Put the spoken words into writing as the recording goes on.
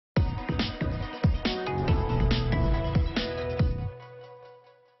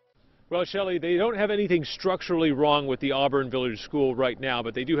Well, Shelley, they don't have anything structurally wrong with the Auburn Village School right now,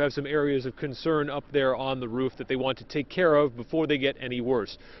 but they do have some areas of concern up there on the roof that they want to take care of before they get any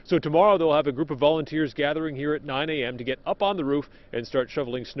worse. So tomorrow they'll have a group of volunteers gathering here at 9 a.m. to get up on the roof and start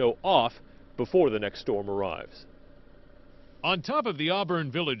shoveling snow off before the next storm arrives. On top of the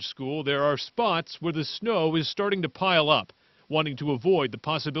Auburn Village School, there are spots where the snow is starting to pile up. Wanting to avoid the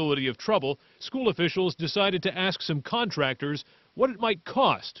possibility of trouble, school officials decided to ask some contractors what it might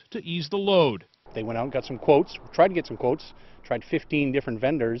cost to ease the load. They went out and got some quotes, tried to get some quotes, tried 15 different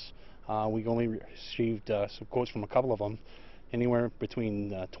vendors. We only received some quotes from a couple of them, anywhere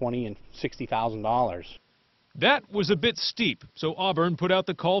between $20,000 and $60,000. That was a bit steep, so Auburn put out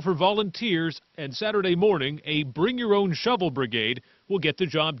the call for volunteers, and Saturday morning, a bring-your-own-shovel brigade will get the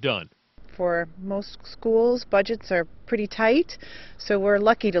job done. For most schools, budgets are pretty tight, so we're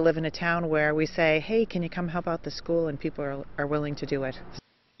lucky to live in a town where we say, hey, can you come help out the school, and people are willing to do it.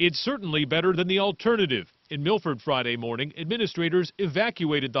 It's certainly better than the alternative. In Milford Friday morning, administrators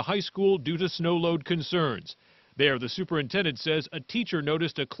evacuated the high school due to snow load concerns. There, the superintendent says a teacher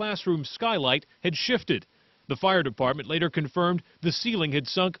noticed a classroom skylight had shifted. The fire department later confirmed the ceiling had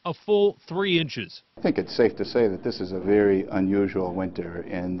sunk a full 3 inches. I think it's safe to say that this is a very unusual winter,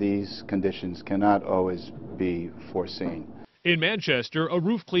 and these conditions cannot always be foreseen. In Manchester, a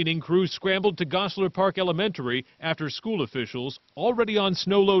roof cleaning crew scrambled to Gosler Park Elementary after school officials, already on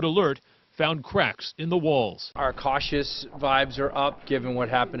snow load alert, found cracks in the walls. Our cautious vibes are up given what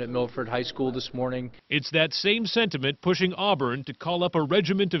happened at Milford High School this morning. It's that same sentiment pushing Auburn to call up a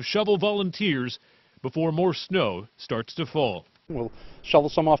regiment of shovel volunteers before more snow starts to fall. We'll shovel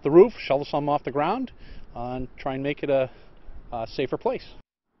some off the roof, shovel some off the ground, and try and make it a safer place.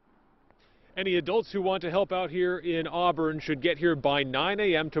 Any adults who want to help out here in Auburn should get here by 9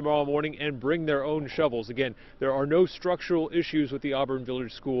 a.m. tomorrow morning and bring their own shovels. Again, there are no structural issues with the Auburn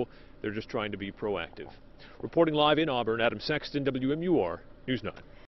Village School. They're just trying to be proactive. Reporting live in Auburn, Adam Sexton, WMUR News 9.